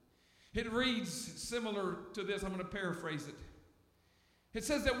It reads similar to this. I'm going to paraphrase it. It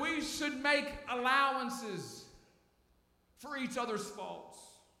says that we should make allowances for each other's faults.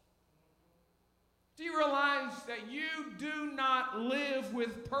 Do you realize that you do not live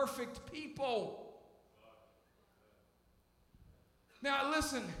with perfect people? Now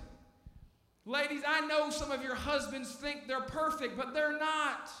listen, ladies, I know some of your husbands think they're perfect, but they're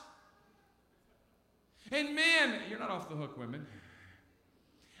not. And men, you're not off the hook, women.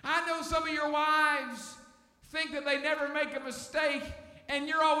 I know some of your wives think that they never make a mistake, and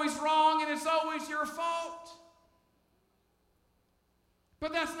you're always wrong, and it's always your fault.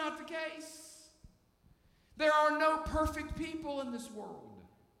 But that's not the case. There are no perfect people in this world.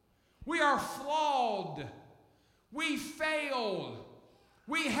 We are flawed. We fail.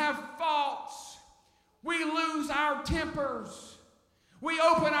 We have faults. We lose our tempers. We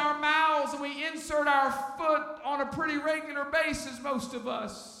open our mouths and we insert our foot on a pretty regular basis, most of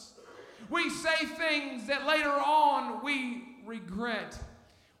us. We say things that later on we regret.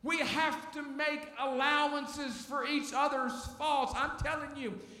 We have to make allowances for each other's faults. I'm telling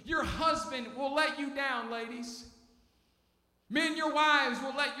you, your husband will let you down, ladies. Men, your wives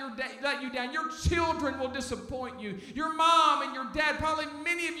will let you down. Your children will disappoint you. Your mom and your dad, probably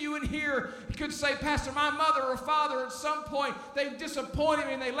many of you in here could say, Pastor, my mother or father at some point, they disappointed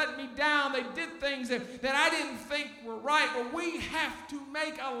me and they let me down. They did things that I didn't think were right. But we have to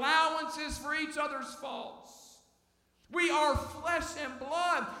make allowances for each other's faults. We are flesh and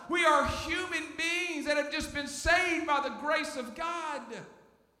blood. We are human beings that have just been saved by the grace of God.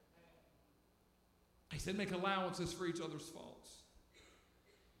 He said, make allowances for each other's faults.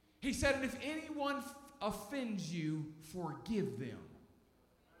 He said, and if anyone offends you, forgive them.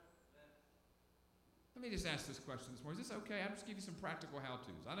 Let me just ask this question this morning. Is this okay? I'll just give you some practical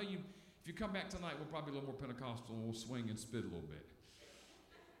how-tos. I know if you come back tonight, we'll probably be a little more Pentecostal and we'll swing and spit a little bit.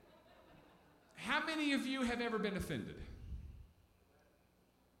 How many of you have ever been offended?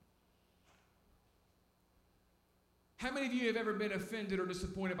 How many of you have ever been offended or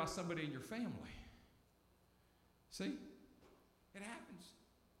disappointed by somebody in your family? See? It happens.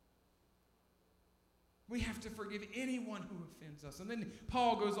 We have to forgive anyone who offends us. And then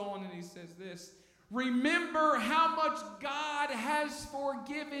Paul goes on and he says this, remember how much God has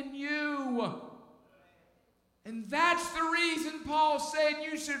forgiven you. And that's the reason Paul said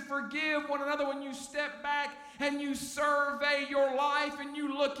you should forgive one another when you step back and you survey your life and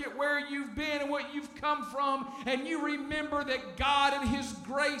you look at where you've been and what you've come from and you remember that God in His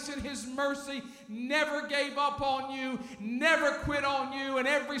grace and His mercy never gave up on you, never quit on you, and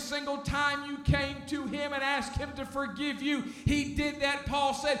every single time you came to Him and asked Him to forgive you, He did that.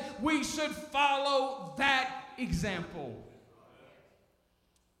 Paul said we should follow that example.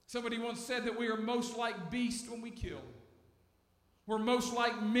 Somebody once said that we are most like beasts when we kill. We're most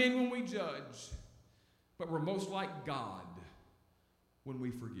like men when we judge. But we're most like God when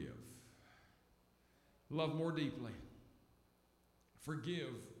we forgive. Love more deeply.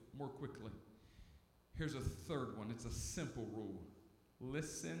 Forgive more quickly. Here's a third one. It's a simple rule.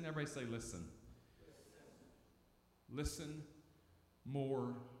 Listen. Everybody say listen. Listen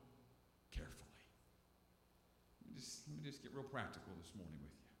more carefully. Let me just get real practical this morning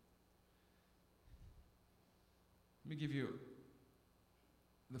with you. Let me give you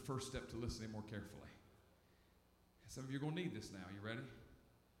the first step to listening more carefully. Some of you are going to need this now. You ready?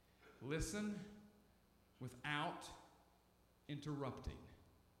 Listen without interrupting.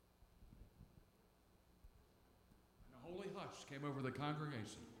 And a holy hush came over the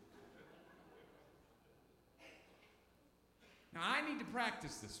congregation. Now, I need to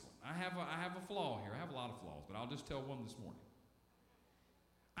practice this one. I have a flaw here. I have a lot of flaws, but I'll just tell one this morning.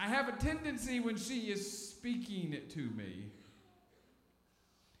 I have a tendency when she is speaking to me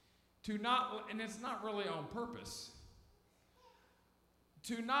to not, and it's not really on purpose,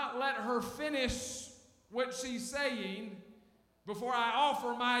 to not let her finish what she's saying before I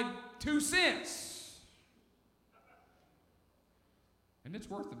offer my 2 cents. And it's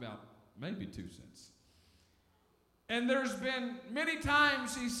worth about maybe 2 cents. And there's been many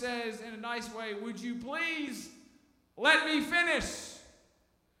times she says in a nice way, would you please let me finish?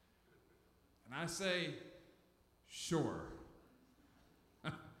 And I say, sure.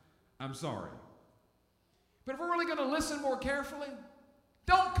 I'm sorry. But if we're really going to listen more carefully,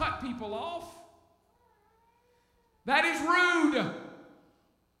 don't cut people off. That is rude.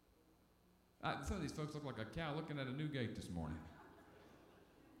 Some of these folks look like a cow looking at a new gate this morning.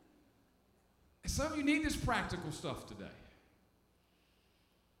 Some of you need this practical stuff today.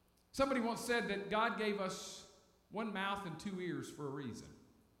 Somebody once said that God gave us 1 mouth and 2 ears for a reason.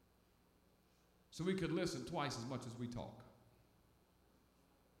 So we could listen twice as much as we talk.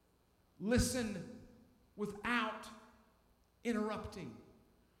 Listen without interrupting.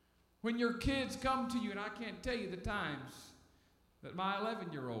 When your kids come to you, and I can't tell you the times that my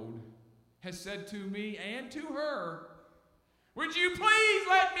 11-year-old has said to me and to her, "Would you please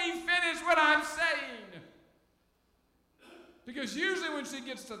let me finish what I'm saying?" Because usually when she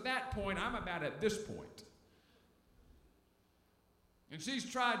gets to that point, I'm about at this point. And she's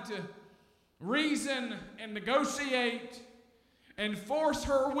tried to reason and negotiate and force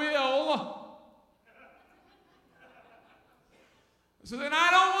her will. So then I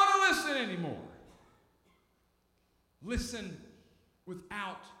don't want to listen anymore. Listen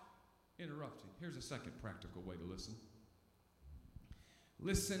without interrupting. Here's a second practical way to listen.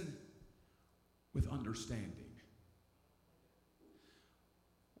 Listen with understanding.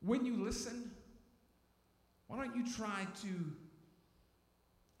 When you listen, why don't you try to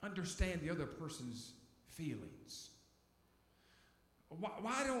understand the other person's feelings?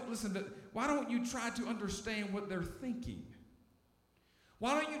 Why don't you try to understand what they're thinking?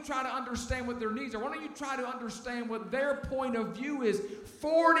 Why don't you try to understand what their needs are? Why don't you try to understand what their point of view is?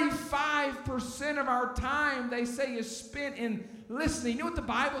 45% of our time, they say, is spent in listening. You know what the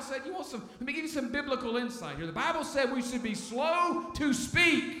Bible said? Let me give you some biblical insight here. The Bible said we should be slow to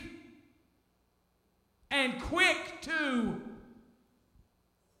speak and quick to,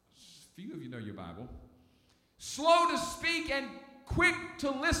 few of you know your Bible, slow to speak and quick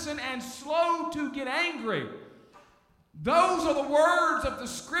to listen and slow to get angry. Those are the words of the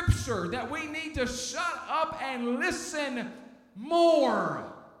Scripture that we need to shut up and listen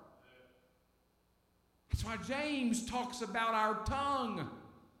more. That's why James talks about our tongue.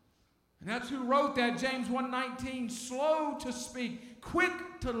 And that's who wrote that, James 1:19, slow to speak,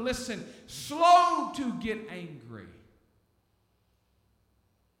 quick to listen, slow to get angry.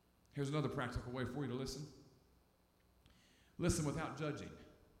 Here's another practical way for you to listen. Listen without judging.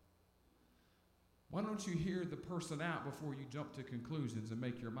 Why don't you hear the person out before you jump to conclusions and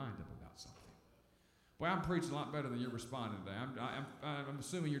make your mind up about something? Boy, I'm preaching a lot better than you're responding today. I'm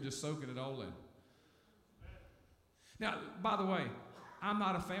assuming you're just soaking it all in. Now, by the way, I'm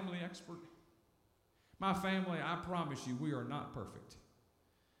not a family expert. My family, I promise you, we are not perfect.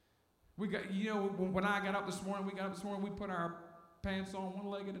 When I got up this morning, we put our pants on one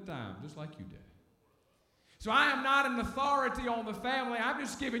leg at a time, just like you did. So I am not an authority on the family. I'm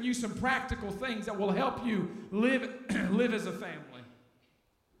just giving you some practical things that will help you live as a family.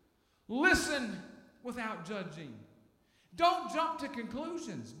 Listen without judging. Don't jump to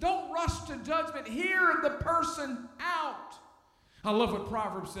conclusions. Don't rush to judgment. Hear the person out. I love what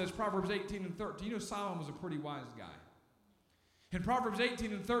Proverbs says, Proverbs 18 and 13. You know, Solomon was a pretty wise guy. In Proverbs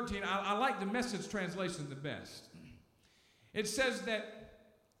 18 and 13, I like the Message translation the best. It says that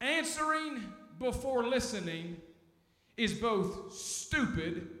answering before listening is both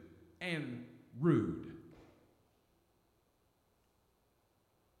stupid and rude.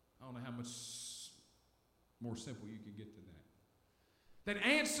 I don't know how much more simple you can get to that. That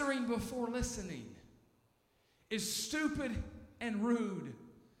answering before listening is stupid and rude.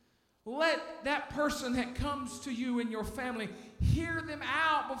 Let that person that comes to you in your family, hear them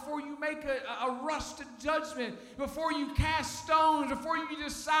out before you make a rush to judgment, before you cast stones, before you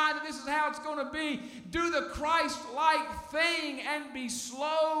decide that this is how it's going to be. Do the Christ-like thing and be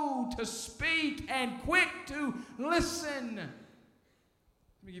slow to speak and quick to listen. Let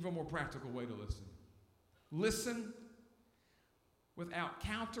me give you a more practical way to listen. Listen without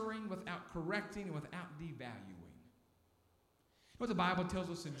countering, without correcting, and without devaluing. What the Bible tells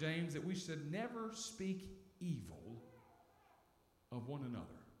us in James, that we should never speak evil of one another.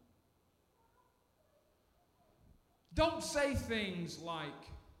 Don't say things like,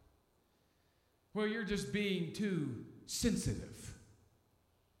 well, you're just being too sensitive.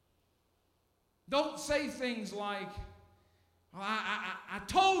 Don't say things like, well, I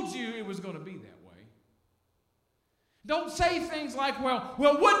told you it was going to be that way. Don't say things like, well,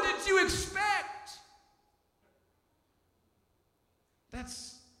 what did you expect?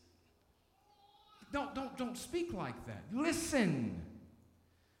 Don't speak like that. Listen.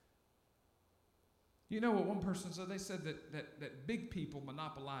 You know what one person said? They said that big people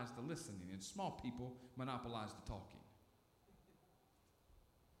monopolize the listening and small people monopolize the talking.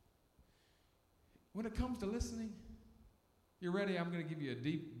 When it comes to listening, you ready? I'm going to give you a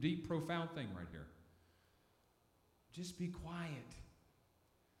deep, profound thing right here. Just be quiet.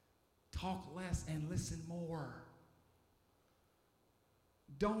 Talk less and listen more.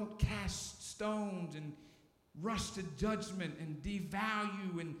 Don't cast stones and rush to judgment and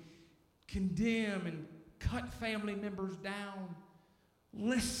devalue and condemn and cut family members down.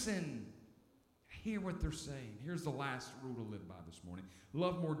 Listen. Hear what they're saying. Here's the last rule to live by this morning.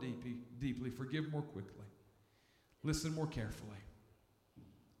 Love more deeply, forgive more quickly, listen more carefully,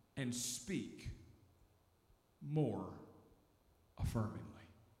 and speak more affirmingly.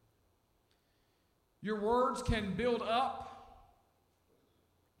 Your words can build up,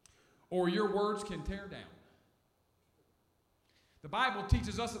 or your words can tear down. The Bible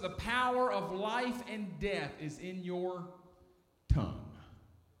teaches us that the power of life and death is in your tongue.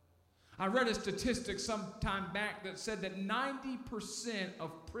 I read a statistic some time back that said that 90%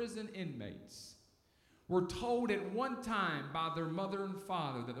 of prison inmates were told at one time by their mother and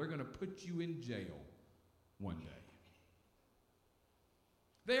father that they're going to put you in jail one day.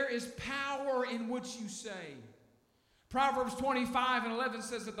 There is power in what you say. Proverbs 25:11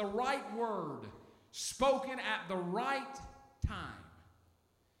 says that the right word spoken at the right time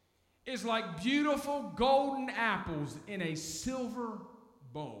is like beautiful golden apples in a silver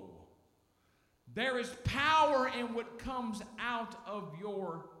bowl. There is power in what comes out of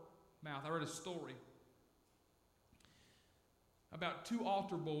your mouth. I read a story about two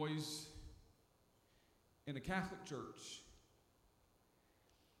altar boys in a Catholic church.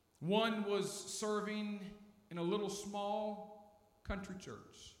 One was serving in a little small country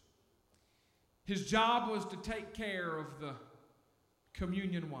church. His job was to take care of the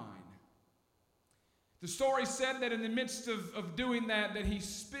communion wine. The story said that in the midst of doing that he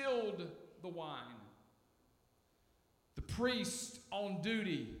spilled the wine. The priest on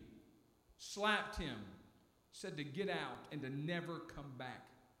duty slapped him, said to get out and to never come back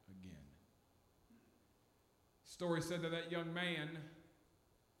again. The story said that young man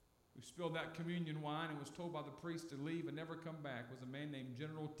who spilled that communion wine and was told by the priest to leave and never come back was a man named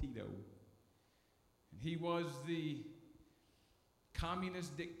General Tito. And he was the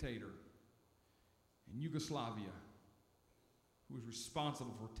communist dictator in Yugoslavia who was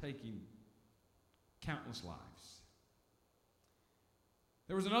responsible for taking countless lives.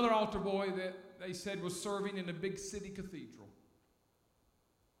 There was another altar boy that they said was serving in a big city cathedral,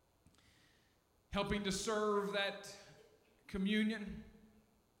 helping to serve that communion.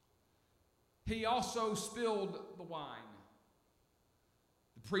 He also spilled the wine.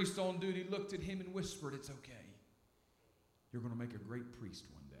 The priest on duty looked at him and whispered, "It's okay. You're going to make a great priest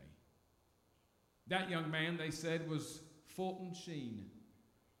one day." That young man, they said, was Fulton Sheen,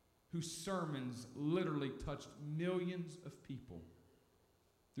 whose sermons literally touched millions of people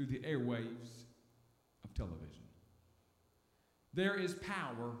through the airwaves of television. There is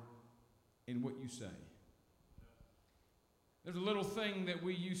power in what you say. There's a little thing that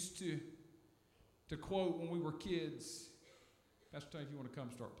we used to quote when we were kids. Pastor Tony, if you want to come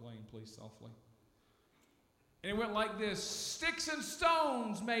start playing, please, softly. And it went like this: "Sticks and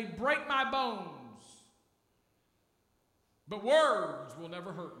stones may break my bones, but words will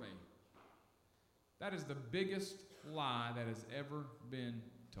never hurt me." That is the biggest lie that has ever been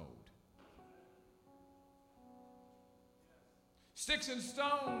told. Sticks and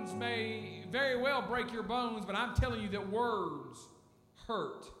stones may very well break your bones, but I'm telling you that words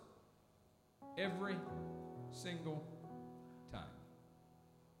hurt every single time.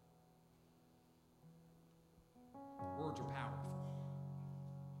 Words are powerful.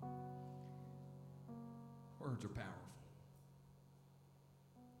 Words are powerful.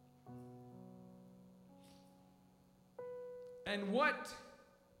 And what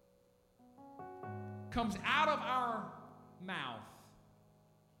comes out of our mouth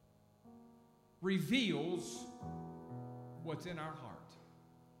reveals what's in our heart.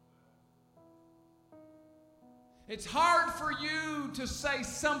 It's hard for you to say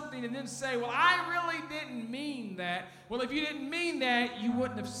something and then say, "Well, I really didn't mean that." Well, if you didn't mean that, you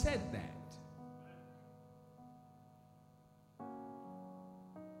wouldn't have said that.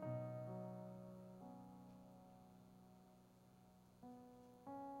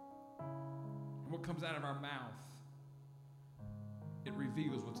 And what comes out of our mouth, it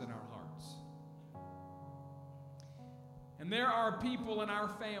reveals what's in our hearts. And there are people in our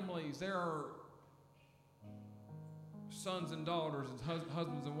families, there are sons and daughters and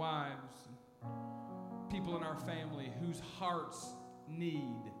husbands and wives, and people in our family whose hearts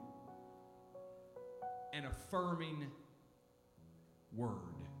need an affirming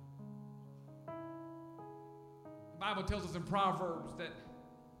word. The Bible tells us in Proverbs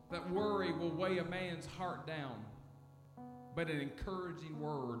that worry will weigh a man's heart down, but an encouraging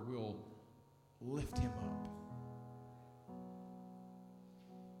word will lift him up.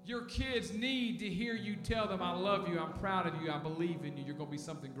 Your kids need to hear you tell them, "I love you, I'm proud of you, I believe in you, you're going to be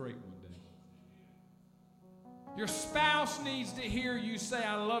something great one day." Your spouse needs to hear you say,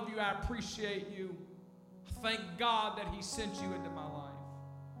 "I love you, I appreciate you, thank God that He sent you into my life."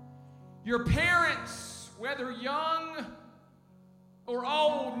 Your parents, whether young or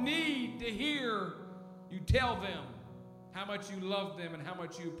old, need to hear you tell them how much you love them and how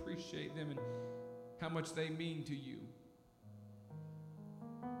much you appreciate them and how much they mean to you.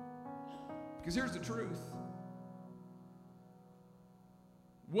 Because here's the truth.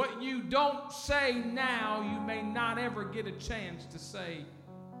 What you don't say now, you may not ever get a chance to say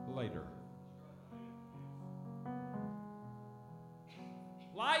later.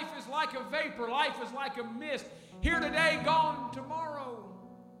 Life is like a vapor. Life is like a mist. Here today, gone tomorrow.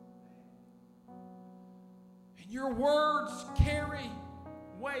 And your words carry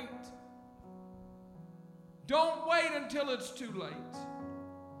weight. Don't wait until it's too late.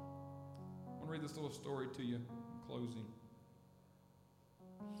 I want to read this little story to you in closing.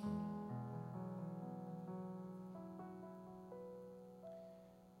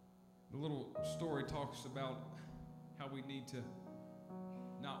 The little story talks about how we need to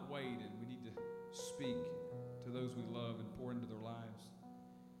not wait and we need to speak to those we love and pour into their lives.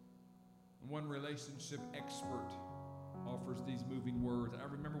 And one relationship expert offers these moving words. I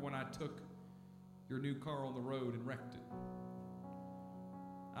remember when I took your new car on the road and wrecked it.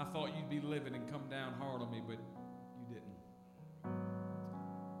 I thought you'd be living and come down hard on me, but you didn't.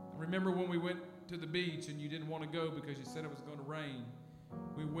 I remember when we went to the beach and you didn't want to go because you said it was going to rain.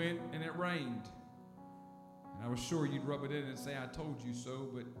 We went and it rained. And I was sure you'd rub it in and say, I told you so,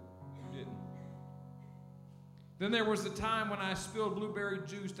 but you didn't. Then there was the time when I spilled blueberry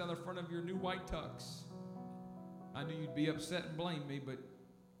juice down the front of your new white tux. I knew you'd be upset and blame me, but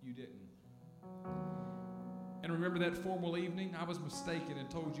you didn't. And remember that formal evening? I was mistaken and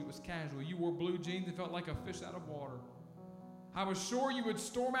told you it was casual. You wore blue jeans and felt like a fish out of water. I was sure you would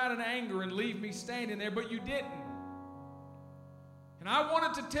storm out in anger and leave me standing there, but you didn't. And I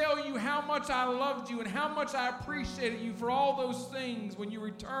wanted to tell you how much I loved you and how much I appreciated you for all those things when you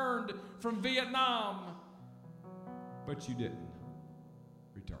returned from Vietnam. But you didn't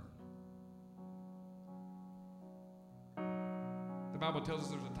return. The Bible tells us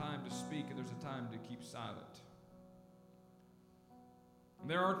there's a time to speak and there's a time to keep silent. And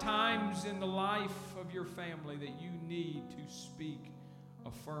there are times in the life of your family that you need to speak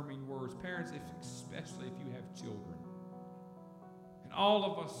affirming words. Parents, especially if you have children. And all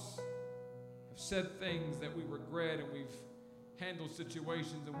of us have said things that we regret, and we've handled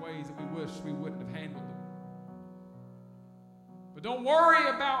situations in ways that we wish we wouldn't have handled them. But don't worry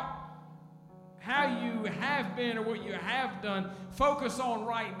about how you have been or what you have done. Focus on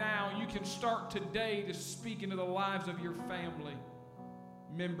right now. You can start today to speak into the lives of your family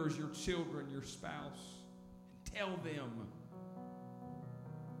members, your children, your spouse, and tell them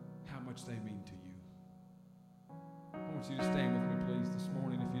how much they mean to you. I want you to stand with me, please, this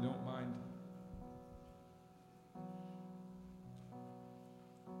morning, if you don't mind.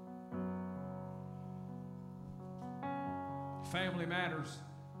 Family matters.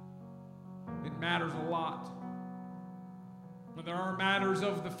 It matters a lot. But there are matters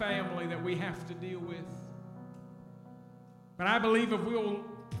of the family that we have to deal with. But I believe if we'll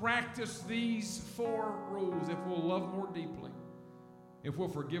practice these 4 rules, if we'll love more deeply, if we'll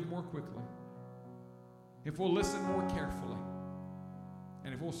forgive more quickly, if we'll listen more carefully,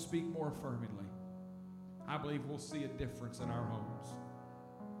 and if we'll speak more affirmingly, I believe we'll see a difference in our homes.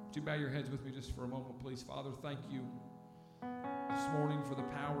 Would you bow your heads with me just for a moment, please? Father, thank you this morning for the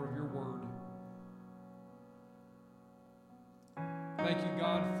power of your word. Thank you,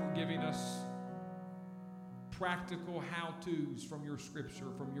 God, for giving us practical how-tos from your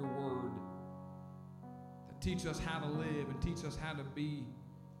scripture, from your word, that teach us how to live and teach us how to be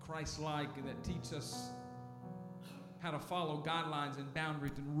Christ-like, and that teach us how to follow guidelines and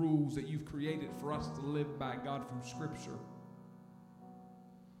boundaries and rules that you've created for us to live by, God, from scripture.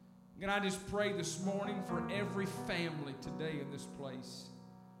 And I just pray this morning for every family today in this place,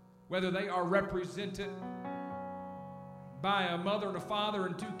 whether they are represented by a mother and a father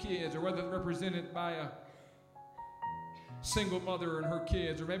and 2 kids, or whether they're represented by a single mother and her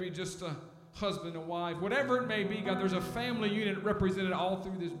kids, or maybe just a husband and wife, whatever it may be, God, there's a family unit represented all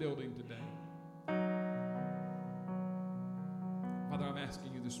through this building today. Father, I'm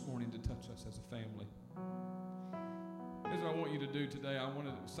asking you this morning to touch us as a family. Here's what I want you to do today. I want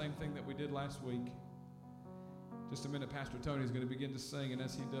to do the same thing that we did last week. Just a minute, Pastor Tony is going to begin to sing, and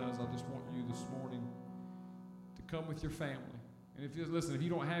as he does, I just want you this morning to come with your family. And if you listen, if you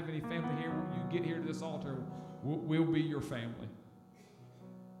don't have any family here, you get here to this altar, we'll be your family.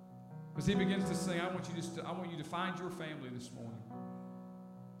 As he begins to sing, I want you to find your family this morning.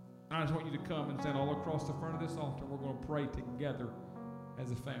 I just want you to come and stand all across the front of this altar. We're going to pray together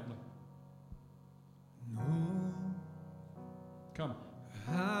as a family. No, Come. I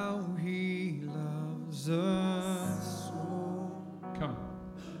how He loves us so. Come.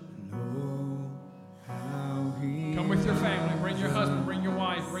 Know how He Come with your family. Bring your husband, bring your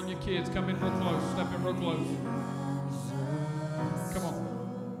wife, bring your kids. Come in real close. Step in real close. Come on.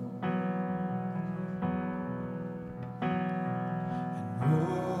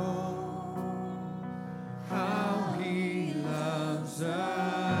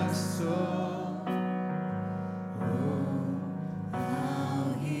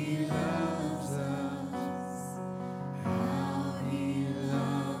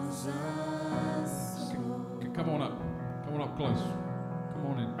 Come on up. Come on up close. Come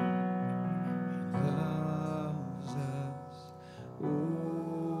on in. loves us.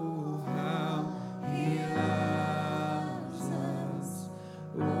 Oh, how He loves us.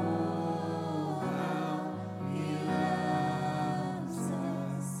 Oh, how He loves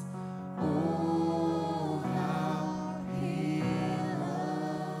us. Oh, how He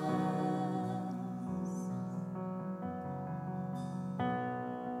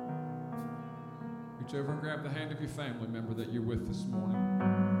Reach over and grab the hand of your family member that you're with this morning.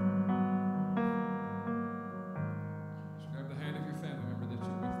 Just grab the hand of your family member that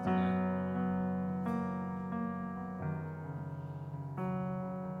you're with today.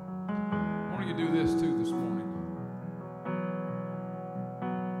 I want you to do this too this morning.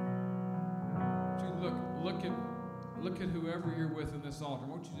 Would you look at whoever you're with in this altar.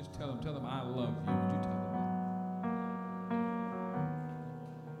 Won't you just tell them I love you? Would you tell them?